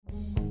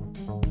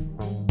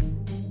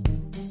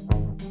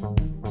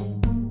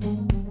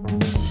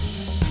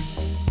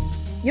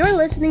You're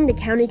listening to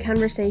County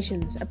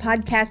Conversations, a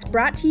podcast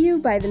brought to you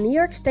by the New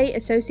York State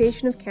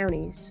Association of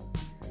Counties.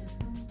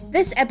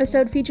 This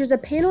episode features a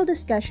panel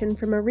discussion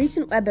from a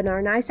recent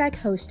webinar NYSAC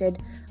hosted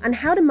on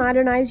how to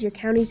modernize your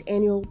county's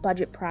annual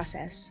budget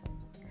process.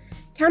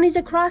 Counties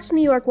across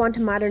New York want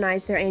to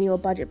modernize their annual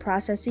budget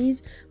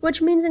processes,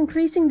 which means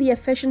increasing the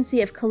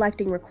efficiency of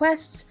collecting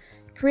requests,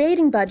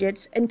 creating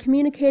budgets, and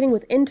communicating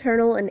with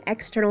internal and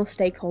external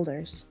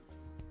stakeholders.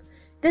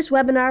 This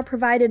webinar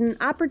provided an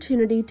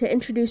opportunity to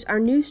introduce our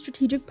new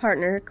strategic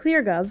partner,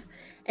 ClearGov,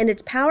 and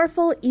its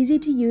powerful,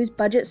 easy-to-use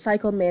budget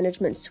cycle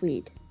management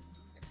suite.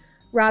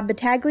 Rob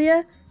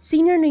Battaglia,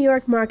 Senior New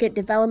York Market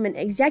Development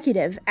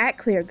Executive at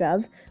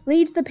ClearGov,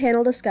 leads the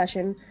panel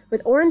discussion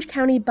with Orange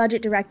County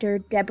Budget Director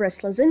Deborah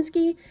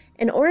Slazinski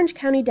and Orange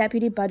County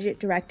Deputy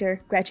Budget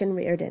Director Gretchen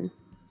Reardon.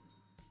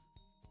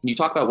 Can you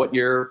talk about what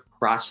your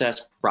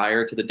process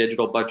prior to the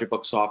digital budget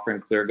book software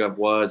in ClearGov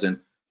was, and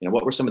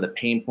what were some of the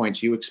pain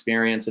points you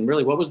experienced, and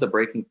really what was the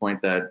breaking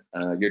point that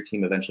your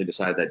team eventually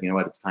decided that,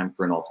 it's time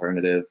for an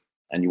alternative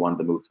and you wanted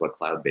to move to a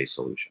cloud-based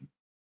solution?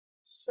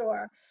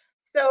 Sure.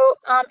 So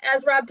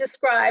as Rob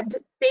described,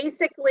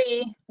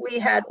 basically we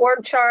had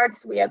org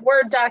charts, we had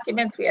Word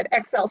documents, we had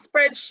Excel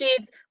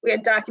spreadsheets, we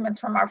had documents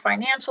from our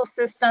financial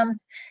system.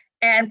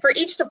 And for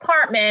each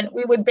department,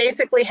 we would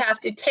basically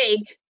have to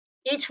take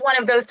each one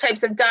of those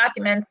types of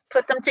documents,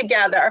 put them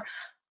together.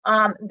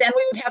 Then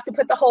we would have to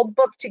put the whole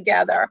book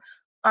together.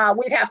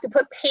 We'd have to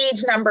put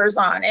page numbers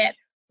on it.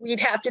 We'd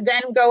have to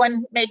then go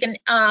and make an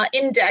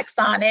index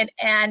on it.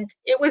 And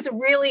it was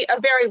really a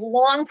very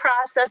long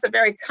process, a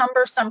very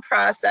cumbersome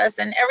process.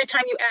 And every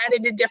time you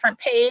added a different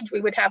page,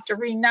 we would have to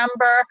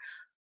renumber,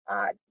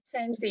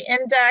 change the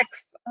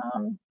index.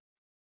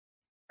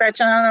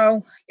 Gretchen, I don't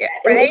know. Yeah,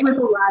 right? It was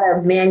a lot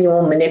of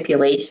manual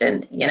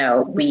manipulation.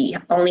 We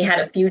only had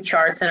a few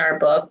charts in our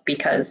book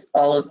because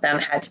all of them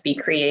had to be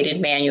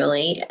created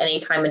manually.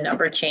 Anytime a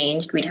number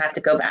changed, we'd have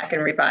to go back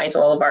and revise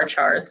all of our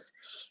charts.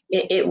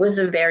 It was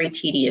a very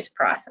tedious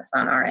process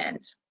on our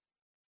end.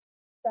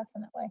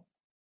 Definitely.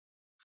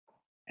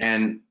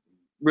 And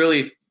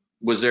really,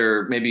 was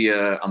there maybe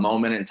a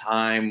moment in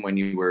time when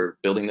you were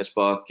building this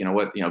book,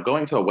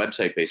 going to a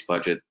website-based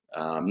budget,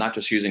 not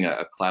just using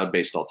a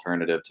cloud-based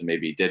alternative to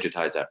maybe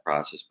digitize that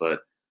process, but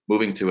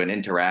moving to an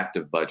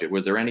interactive budget?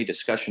 Were there any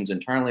discussions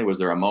internally? Was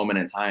there a moment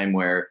in time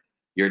where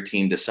your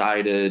team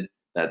decided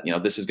that,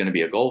 this is going to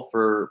be a goal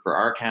for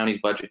our county's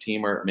budget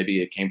team, or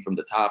maybe it came from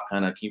the top?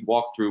 Can you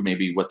walk through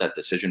maybe what that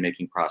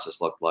decision-making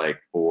process looked like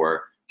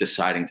for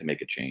deciding to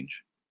make a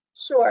change?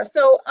 Sure.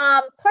 So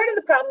part of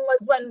the problem was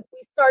when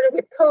we started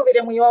with COVID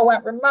and we all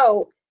went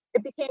remote,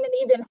 it became an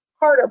even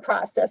harder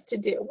process to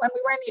do. When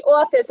we were in the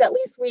office, at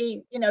least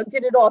we,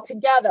 did it all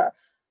together.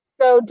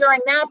 So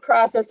during that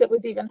process, it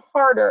was even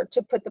harder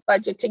to put the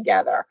budget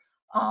together.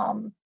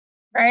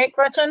 Right,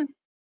 Gretchen?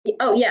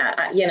 Oh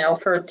yeah.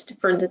 For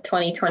the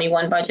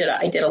 2021 budget,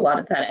 I did a lot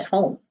of that at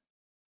home.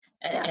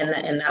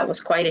 And that was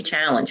quite a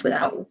challenge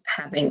without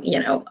having,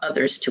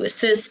 others to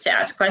assist, to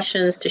ask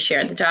questions, to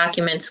share the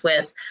documents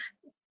with.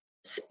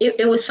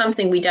 It was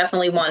something we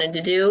definitely wanted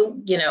to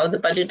do. The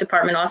budget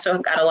department also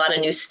got a lot of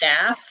new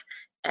staff,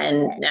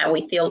 and now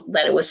we feel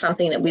that it was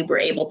something that we were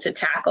able to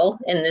tackle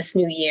in this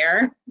new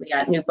year. We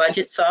got new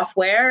budget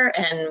software,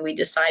 and we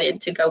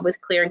decided to go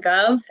with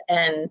ClearGov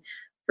and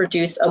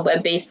produce a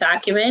web-based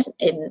document,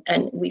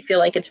 and we feel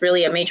like it's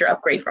really a major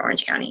upgrade for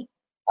Orange County.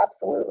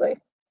 Absolutely.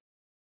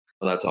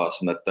 Well, that's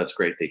awesome. That's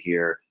great to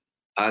hear.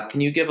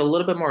 Can you give a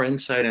little bit more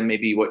insight on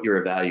maybe what your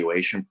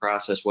evaluation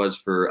process was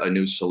for a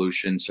new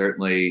solution?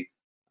 Certainly,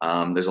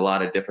 there's a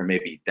lot of different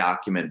maybe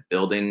document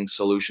building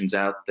solutions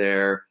out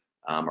there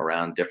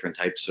around different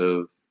types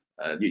of,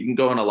 you can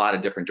go in a lot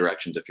of different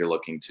directions if you're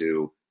looking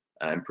to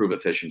improve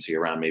efficiency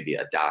around maybe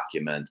a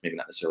document, maybe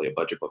not necessarily a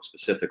budget book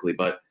specifically,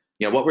 but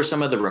what were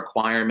some of the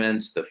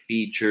requirements, the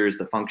features,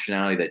 the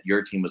functionality that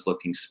your team was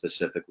looking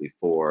specifically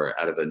for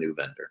out of a new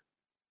vendor?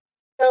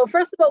 So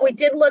first of all, we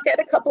did look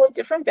at a couple of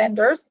different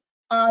vendors.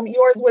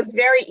 Yours was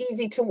very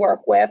easy to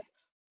work with.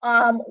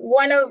 Some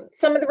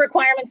of the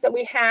requirements that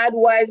we had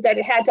was that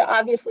it had to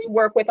obviously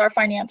work with our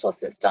financial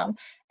system,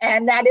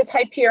 and that is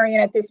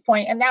Hyperion at this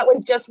point, and that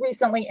was just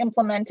recently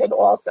implemented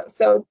also.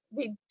 So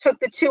we took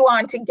the two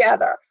on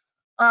together.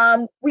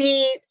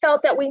 We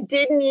felt that we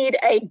did need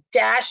a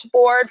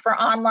dashboard for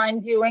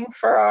online viewing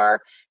for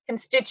our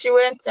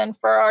constituents and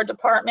for our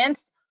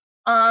departments.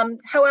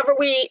 However,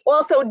 we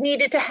also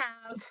needed to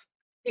have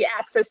the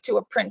access to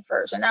a print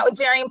version. That was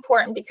very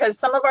important because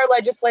some of our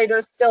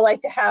legislators still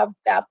like to have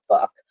that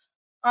book.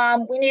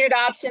 We needed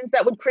options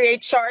that would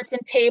create charts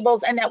and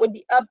tables and that would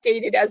be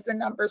updated as the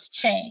numbers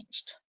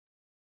changed.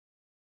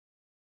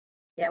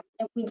 Yeah,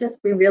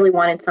 we really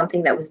wanted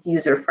something that was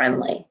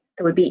user-friendly.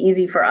 That would be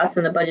easy for us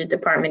in the budget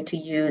department to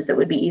use. That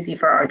would be easy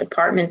for our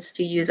departments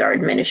to use, our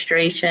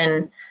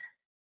administration.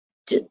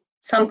 Just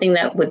something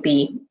that would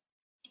be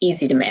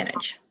easy to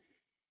manage.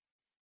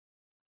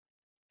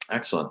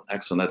 Excellent.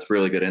 That's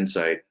really good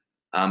insight.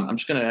 I'm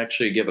just going to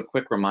actually give a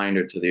quick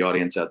reminder to the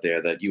audience out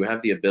there that you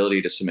have the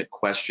ability to submit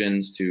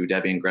questions to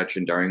Debbie and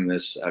Gretchen during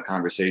this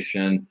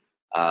conversation.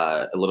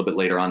 A little bit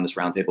later on this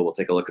roundtable, we'll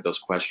take a look at those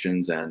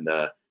questions, and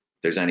if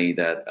there's any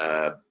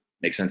that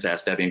make sense to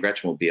ask Debbie and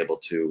Gretchen, we'll be able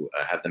to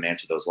have them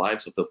answer those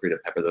live, so feel free to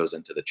pepper those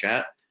into the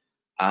chat.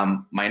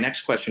 My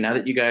next question, now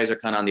that you guys are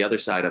kind of on the other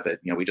side of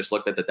it, we just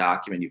looked at the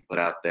document you've put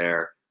out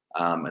there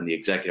and the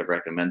executive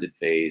recommended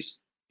phase.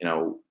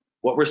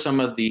 What were some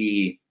of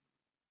the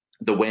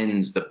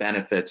wins, the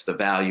benefits, the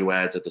value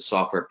adds that the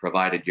software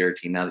provided your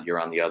team now that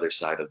you're on the other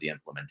side of the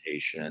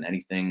implementation?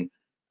 Anything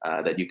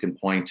that you can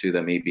point to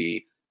that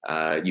maybe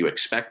you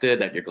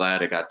expected, that you're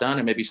glad it got done,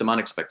 and maybe some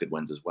unexpected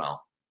wins as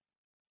well?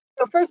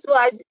 So first of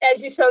all,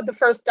 as you showed the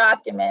first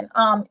document,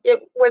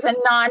 it was a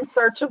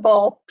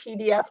non-searchable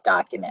PDF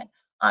document.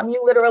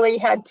 You literally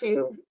had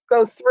to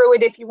go through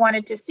it if you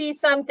wanted to see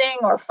something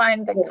or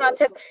find the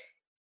context.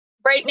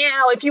 Right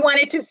now, if you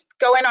wanted to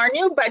go in our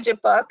new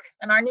budget book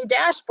and our new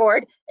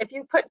dashboard, if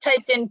you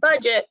typed in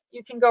budget,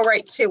 you can go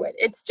right to it.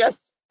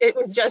 It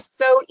was just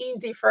so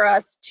easy for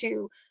us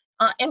to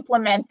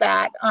implement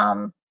that.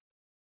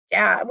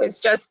 Yeah, it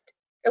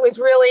was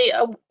really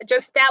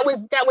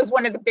that was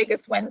one of the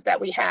biggest wins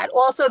that we had.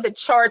 Also, the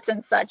charts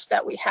and such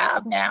that we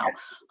have now.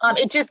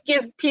 It just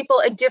gives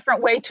people a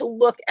different way to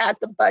look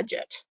at the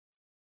budget.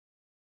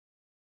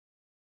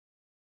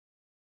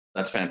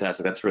 That's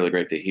fantastic. That's really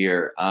great to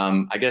hear.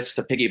 I guess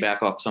to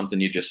piggyback off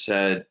something you just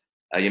said,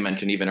 you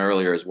mentioned even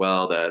earlier as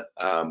well that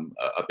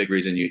a big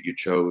reason you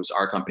chose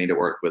our company to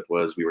work with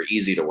was we were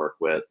easy to work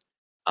with.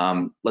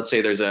 Let's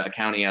say there's a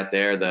county out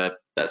there that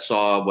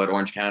saw what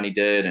Orange County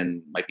did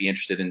and might be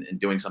interested in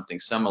doing something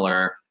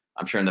similar.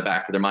 I'm sure in the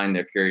back of their mind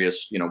they're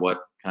curious, what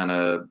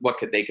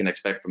they can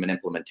expect from an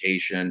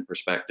implementation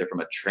perspective, from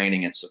a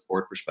training and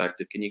support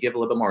perspective. Can you give a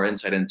little bit more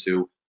insight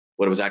into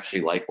what it was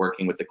actually like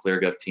working with the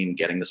ClearGov team,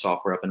 getting the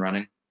software up and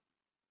running?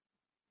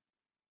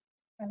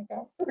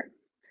 Sure.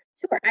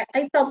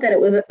 I felt that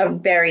it was a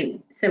very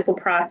simple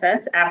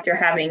process after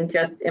having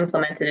just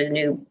implemented a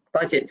new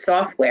budget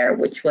software,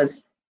 which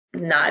was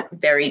not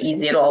very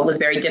easy at all. It was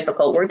very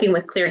difficult. Working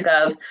with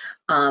ClearGov,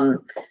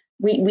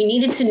 we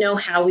needed to know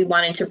how we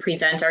wanted to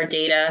present our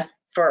data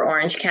for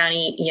Orange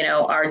County.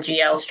 Our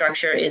GL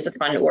structure is a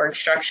fund org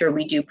structure.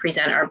 We do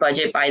present our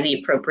budget by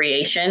the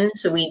appropriation.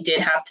 So we did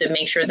have to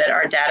make sure that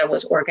our data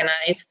was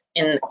organized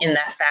in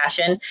that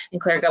fashion.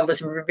 And ClearGov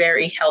was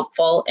very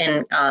helpful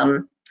in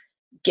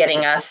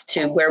getting us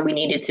to where we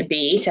needed to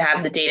be to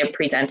have the data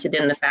presented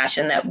in the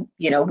fashion that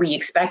we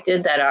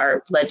expected, that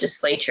our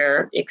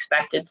legislature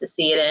expected to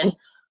see it in.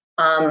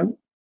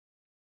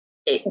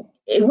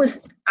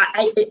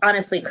 I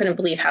honestly couldn't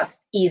believe how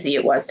easy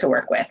it was to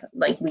work with.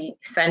 Like, we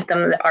sent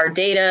them our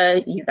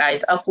data, you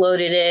guys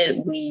uploaded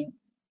it, we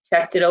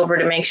checked it over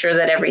to make sure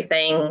that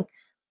everything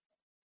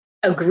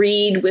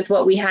agreed with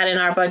what we had in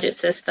our budget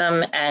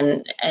system,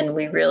 and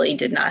we really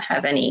did not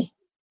have any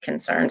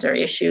concerns or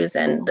issues.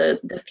 And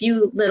the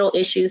few little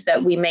issues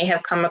that we may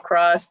have come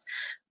across,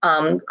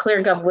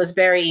 ClearGov was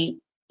very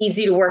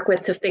easy to work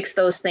with to fix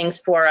those things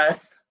for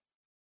us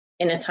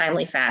in a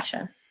timely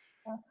fashion.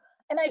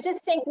 And I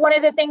just think one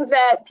of the things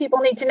that people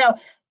need to know,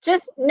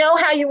 just know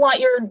how you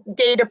want your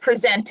data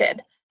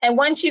presented. And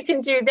once you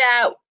can do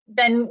that,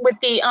 then with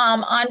the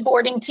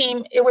onboarding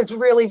team, it was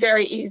really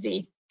very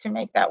easy to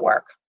make that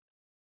work.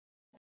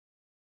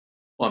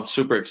 Well, I'm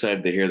super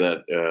excited to hear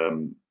that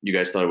you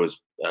guys thought it was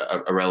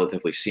a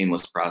relatively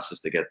seamless process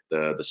to get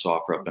the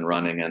software up and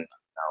running. And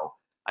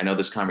I know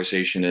this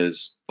conversation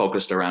is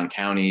focused around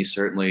counties.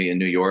 Certainly in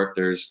New York,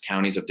 there's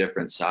counties of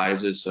different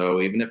sizes. So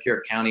even if you're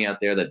a county out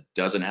there that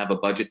doesn't have a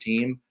budget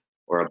team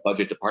or a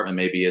budget department,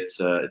 maybe it's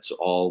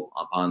all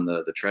upon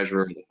the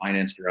treasurer, the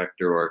finance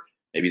director, or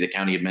maybe the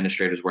county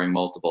administrator is wearing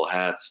multiple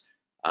hats.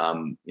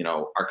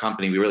 Our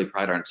company, we really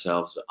pride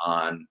ourselves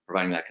on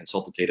providing that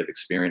consultative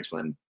experience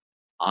when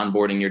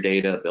onboarding your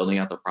data, building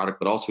out the product,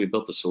 but also we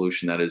built a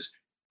solution that is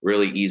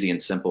really easy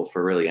and simple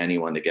for really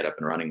anyone to get up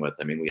and running with.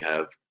 I mean, we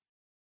have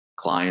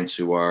clients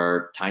who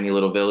are tiny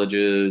little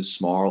villages,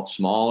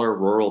 smaller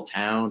rural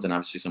towns, and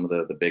obviously some of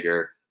the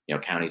bigger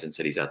counties and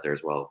cities out there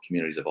as well,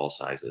 communities of all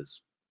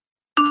sizes.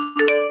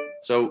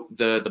 So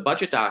the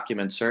budget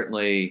document,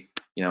 certainly,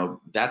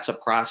 that's a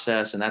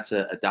process, and that's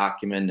a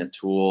document, a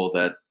tool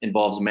that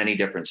involves many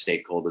different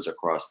stakeholders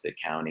across the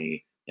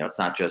county. It's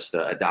not just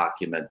a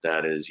document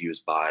that is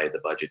used by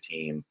the budget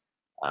team,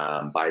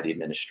 by the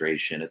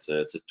administration. It's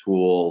a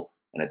tool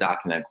and a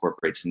document that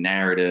incorporates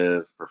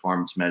narrative,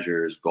 performance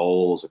measures,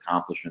 goals,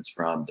 accomplishments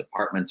from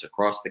departments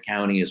across the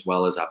county, as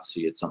well as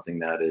obviously it's something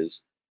that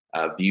is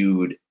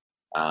viewed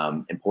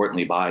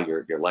importantly by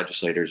your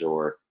legislators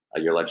or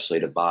your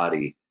legislative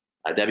body.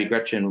 Debbie,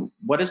 Gretchen,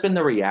 what has been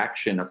the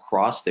reaction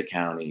across the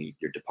county,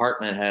 your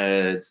department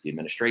heads, the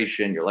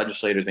administration, your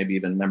legislators, maybe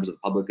even members of the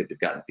public, if you've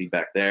gotten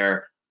feedback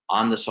there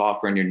on the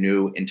software and your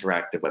new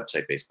interactive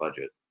website-based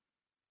budget?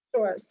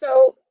 Sure.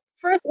 So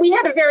first, we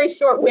had a very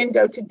short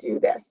window to do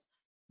this.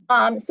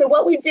 So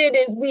what we did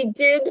is we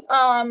did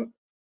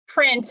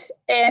print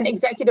an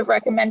executive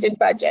recommended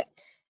budget.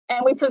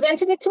 and we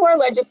presented it to our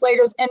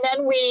legislators, and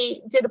then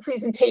we did a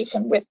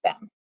presentation with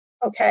them.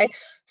 Okay,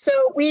 so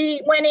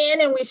we went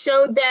in and we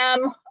showed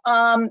them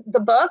the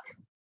book,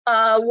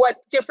 what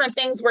different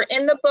things were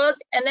in the book,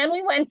 and then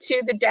we went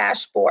to the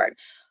dashboard,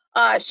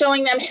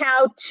 showing them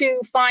how to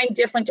find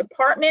different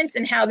departments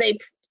and how they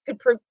could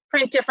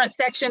print different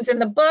sections in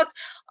the book,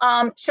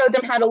 showed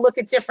them how to look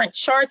at different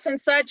charts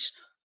and such.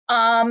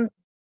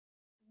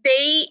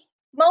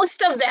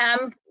 Most of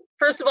them,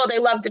 first of all, they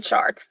loved the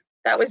charts.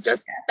 That was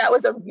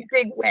a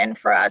big win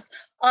for us.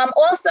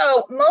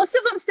 Also, most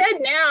of them said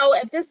now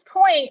at this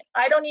point,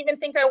 I don't even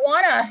think I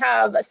want to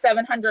have a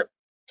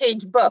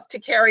 700-page book to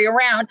carry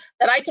around,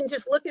 that I can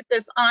just look at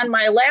this on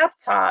my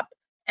laptop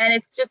and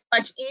it's just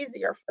much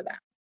easier for them.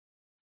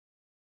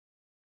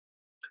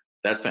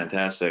 That's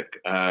fantastic.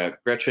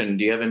 Gretchen,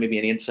 do you have maybe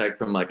any insight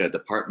from like a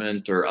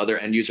department or other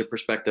end user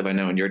perspective? I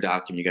know in your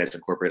document, you guys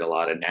incorporate a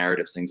lot of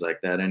narratives, things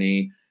like that.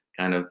 Any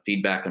kind of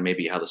feedback on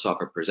maybe how the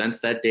software presents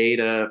that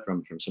data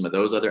from some of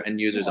those other end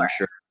users? Sure. I'm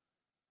sure.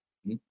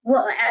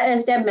 Well,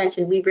 as Deb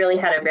mentioned, we really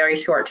had a very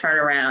short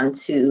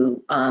turnaround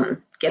to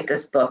get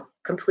this book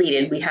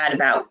completed. We had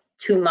about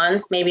 2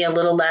 months, maybe a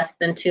little less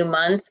than 2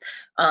 months.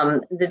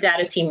 The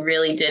data team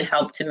really did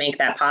help to make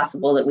that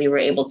possible, that we were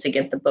able to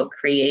get the book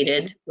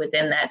created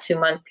within that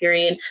 2-month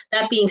period.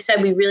 That being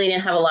said, we really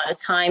didn't have a lot of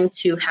time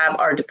to have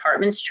our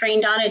departments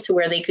trained on it to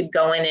where they could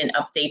go in and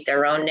update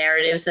their own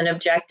narratives and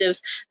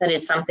objectives. That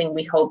is something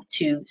we hope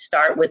to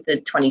start with the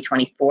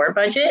 2024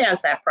 budget,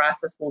 as that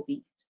process will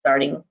be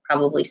starting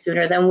probably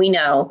sooner than we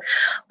know.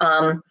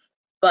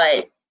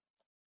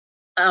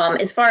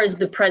 As far as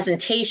the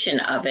presentation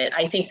of it,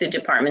 I think the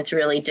departments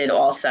really did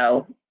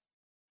also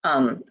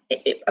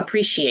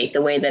appreciate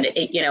the way that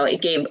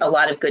it gave a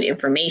lot of good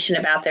information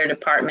about their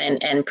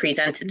department and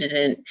presented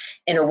it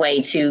in a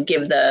way to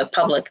give the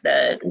public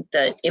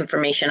the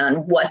information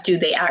on what do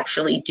they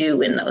actually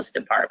do in those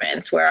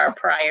departments, where our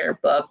prior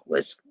book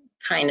was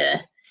kind of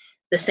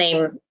the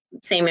same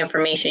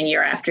information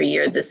year after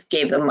year. This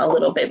gave them a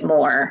little bit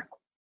more.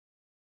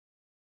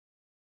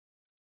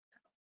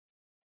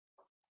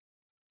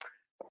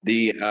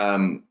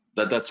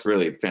 That's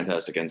really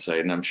fantastic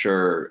insight, and I'm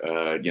sure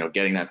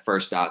getting that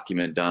first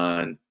document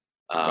done,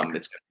 it's going to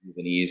be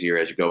even easier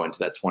as you go into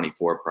that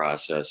 24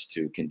 process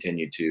to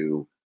continue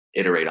to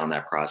iterate on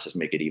that process,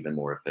 make it even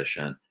more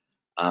efficient.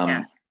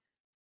 Yes.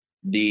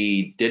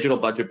 The digital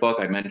budget book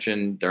I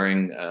mentioned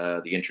during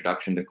the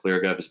introduction to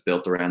ClearGov is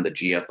built around the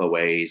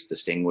GFOA's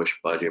Distinguished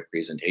Budget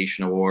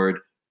Presentation Award.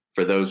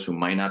 For those who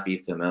might not be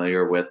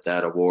familiar with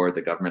that award,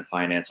 the Government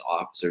Finance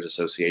Officers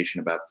Association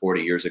about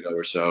 40 years ago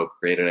or so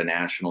created a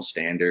national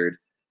standard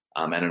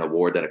and an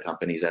award that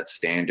accompanies that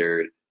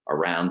standard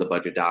around the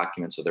budget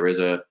document. So there is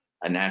a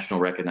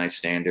national recognized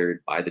standard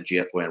by the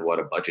GFOA on what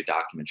a budget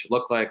document should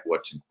look like,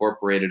 what's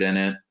incorporated in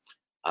it.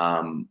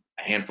 A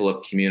handful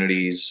of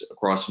communities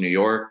across New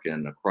York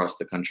and across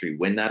the country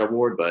win that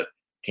award, but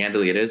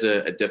candidly, it is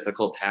a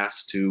difficult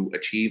task to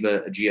achieve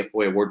a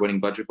GFOA award-winning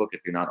budget book if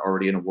you're not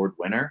already an award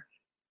winner.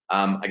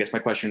 I guess my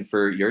question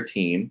for your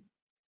team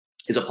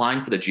is,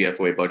 applying for the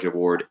GFOA Budget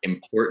Award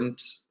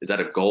important? Is that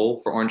a goal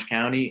for Orange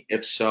County?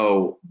 If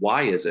so,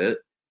 why is it?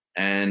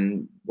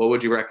 And what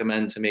would you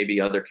recommend to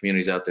maybe other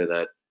communities out there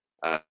that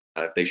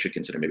if they should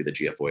consider maybe the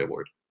GFOA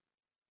Award?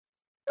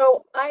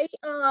 So I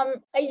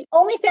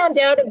only found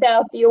out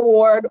about the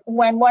award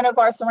when one of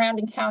our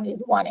surrounding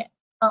counties won it.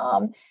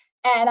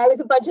 And I was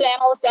a budget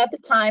analyst at the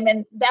time,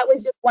 and that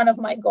was just one of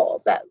my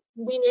goals, that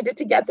we needed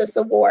to get this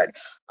award.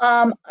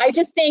 I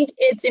just think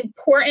it's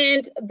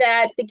important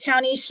that the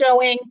county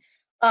showing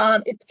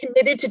it's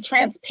committed to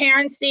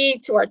transparency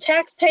to our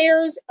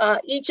taxpayers.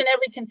 Each and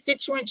every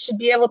constituent should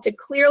be able to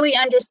clearly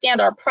understand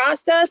our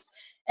process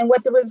and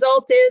what the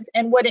result is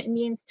and what it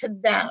means to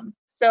them.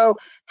 So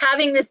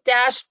having this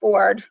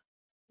dashboard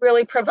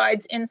really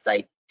provides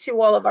insight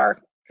to all of our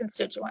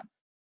constituents.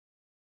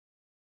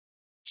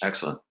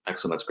 Excellent.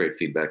 That's great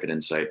feedback and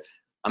insight.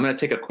 I'm going to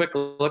take a quick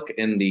look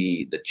in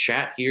the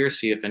chat here,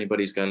 see if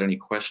anybody's got any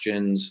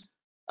questions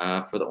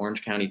for the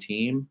Orange County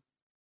team.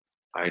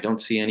 I don't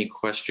see any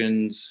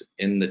questions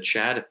in the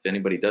chat. If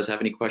anybody does have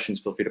any questions,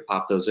 feel free to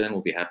pop those in.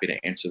 We'll be happy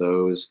to answer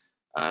those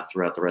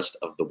throughout the rest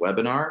of the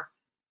webinar.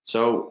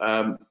 So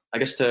I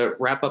guess to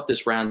wrap up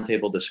this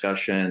roundtable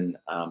discussion,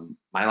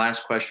 my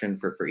last question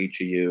for each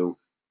of you,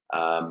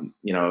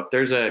 if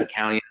there's a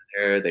county out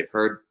there, they've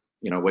heard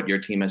what your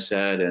team has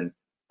said, and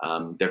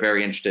they're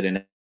very interested in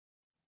it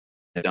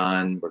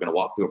done. We're going to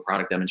walk through a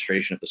product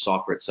demonstration if the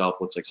software itself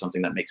looks like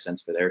something that makes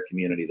sense for their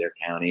community, their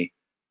county.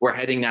 We're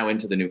heading now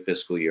into the new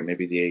fiscal year.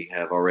 Maybe they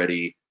have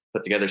already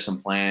put together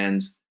some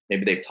plans.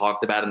 Maybe they've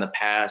talked about in the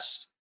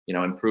past,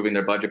 improving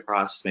their budget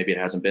process. Maybe it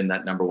hasn't been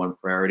that #1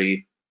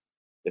 priority.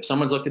 If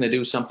someone's looking to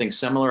do something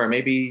similar, or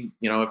maybe,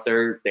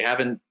 if they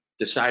haven't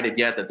decided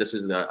yet that this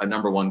is a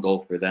 #1 goal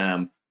for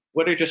them,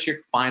 what are just your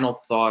final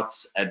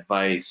thoughts,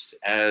 advice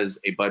as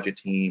a budget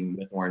team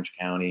with Orange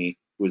County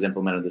who has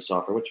implemented the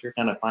software? What's your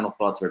kind of final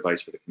thoughts or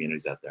advice for the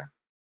communities out there?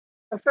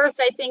 But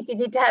first, I think you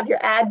need to have your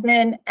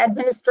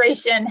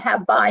administration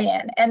have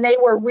buy-in, and they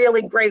were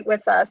really great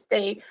with us.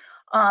 They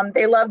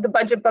love the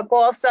budget book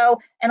also,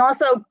 and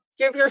also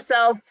give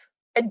yourself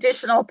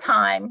additional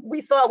time.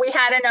 We thought we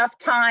had enough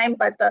time,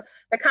 but the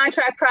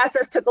contract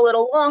process took a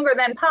little longer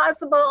than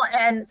possible,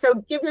 and so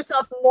give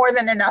yourself more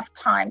than enough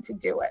time to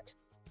do it.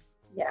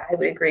 Yeah, I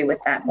would agree with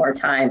that, more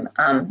time.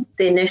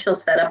 The initial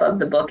setup of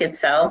the book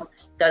itself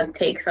does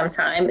take some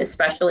time,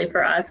 especially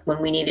for us when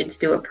we needed to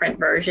do a print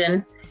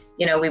version.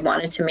 You know, we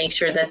wanted to make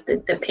sure that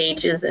the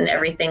pages and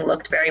everything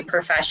looked very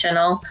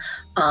professional.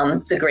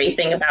 The great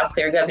thing about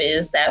ClearGov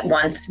is that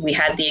once we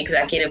had the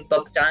executive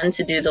book done,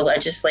 to do the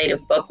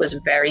legislative book was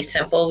very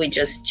simple. We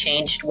just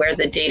changed where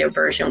the data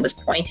version was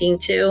pointing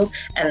to,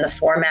 and the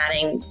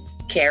formatting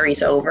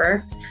carries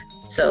over.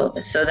 So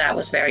that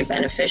was very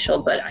beneficial,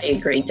 but I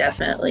agree,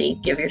 definitely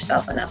give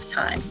yourself enough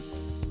time.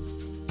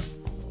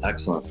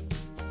 Excellent.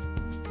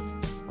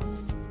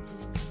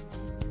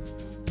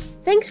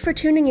 Thanks for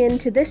tuning in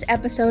to this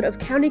episode of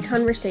County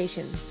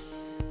Conversations.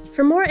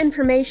 For more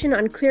information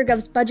on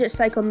ClearGov's Budget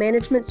Cycle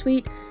Management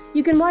Suite,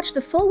 you can watch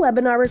the full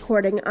webinar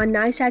recording on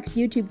NYSAC's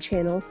YouTube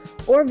channel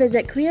or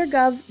visit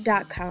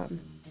cleargov.com.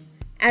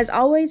 As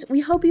always, we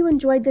hope you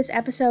enjoyed this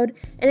episode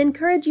and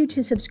encourage you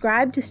to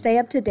subscribe to stay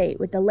up to date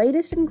with the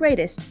latest and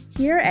greatest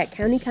here at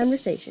County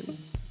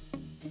Conversations.